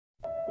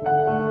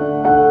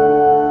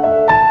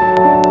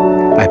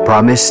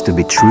promise to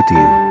be true to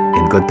you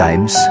in good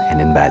times and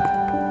in bad.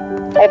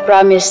 I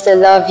promise to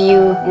love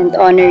you and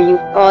honor you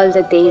all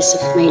the days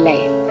of my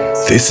life.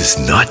 This is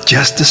not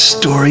just a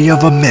story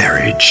of a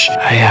marriage.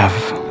 I have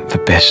the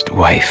best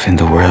wife in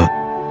the world.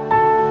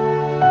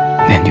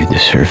 And you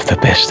deserve the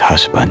best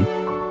husband.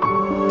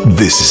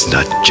 This is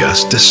not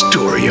just a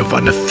story of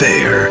an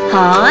affair.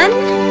 Han?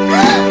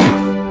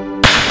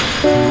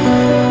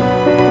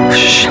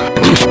 Shh.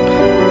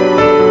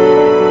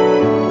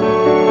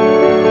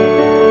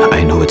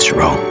 I know it's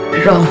wrong.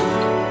 Wrong.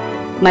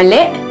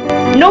 Mali?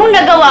 Nung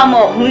nagawa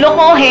mo,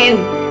 lokohin,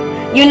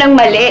 yun ang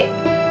mali.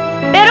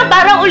 Pero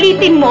parang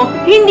ulitin mo,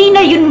 hindi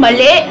na yun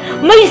mali.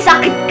 May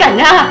sakit ka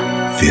na.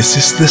 This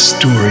is the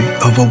story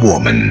of a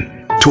woman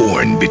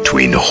torn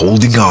between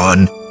holding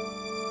on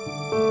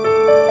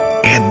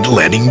and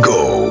letting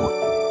go.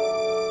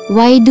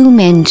 Why do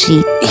men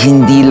cheat?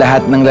 Hindi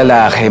lahat ng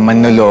lalaki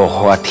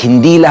manloloko at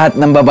hindi lahat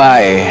ng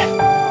babae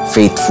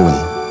faithful.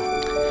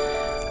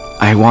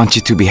 I want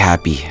you to be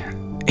happy.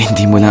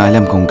 Hindi mo na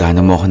alam kung gaano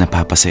mo ako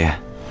napapasaya.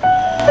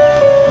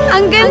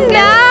 Ang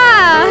ganda!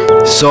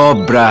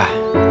 Sobra!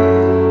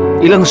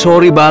 Ilang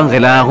sorry ba ang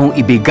kailangan kong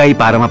ibigay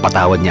para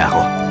mapatawad niya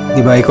ako?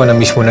 Di ba ikaw na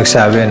mismo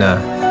nagsabi na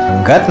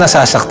hanggat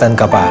nasasaktan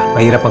ka pa,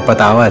 mahirap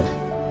magpatawad?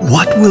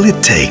 What will it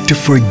take to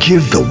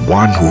forgive the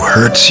one who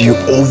hurts you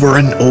over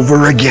and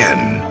over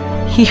again?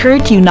 He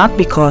hurt you not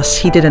because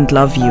he didn't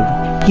love you.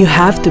 You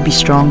have to be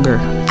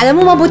stronger.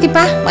 Alam mo, mabuti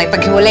pa,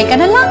 makipaghiwalay ka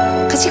na lang.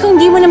 Kasi kung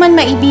di mo naman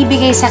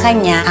maibibigay sa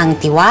kanya ang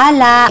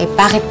tiwala,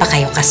 bakit pa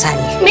kayo kasal?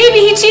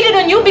 Maybe he cheated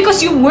on you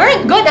because you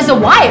weren't good as a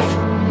wife.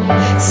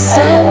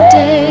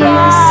 Someday,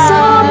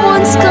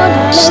 someone's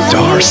gonna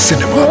Star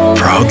Cinema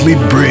proudly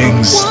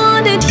brings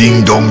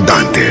Ding Dong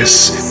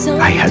Dantes.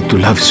 I had to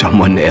love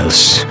someone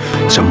else.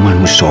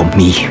 Someone who saw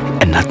me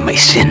and not my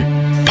sin.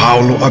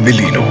 Paolo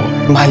Avellino.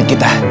 Mahal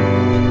kita.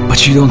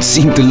 But you don't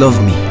seem to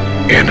love me.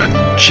 And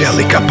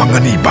Angelica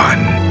Panganiban.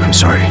 I'm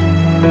sorry.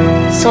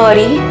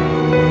 Sorry?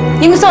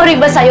 Yung sorry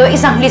ba sa'yo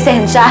isang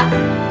lisensya?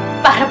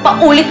 Para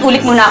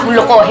paulit-ulit mo na akong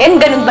lokohin?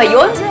 Ganun ba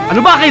yun?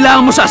 Ano ba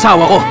kailangan mo sa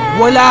asawa ko?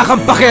 Wala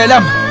kang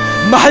pakialam.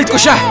 Mahal ko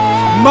siya.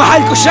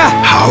 Mahal ko siya.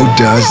 How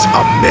does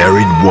a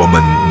married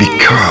woman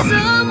become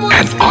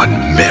an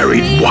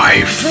unmarried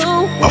wife?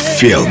 A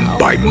film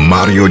by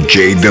Mario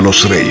J. De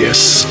Los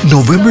Reyes.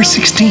 November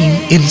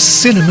 16 in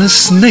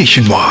cinemas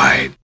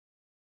nationwide.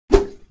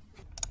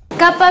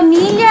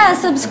 Kapamilya,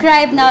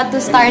 subscribe now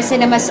to Star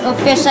Cinema's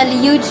official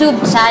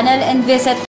YouTube channel and visit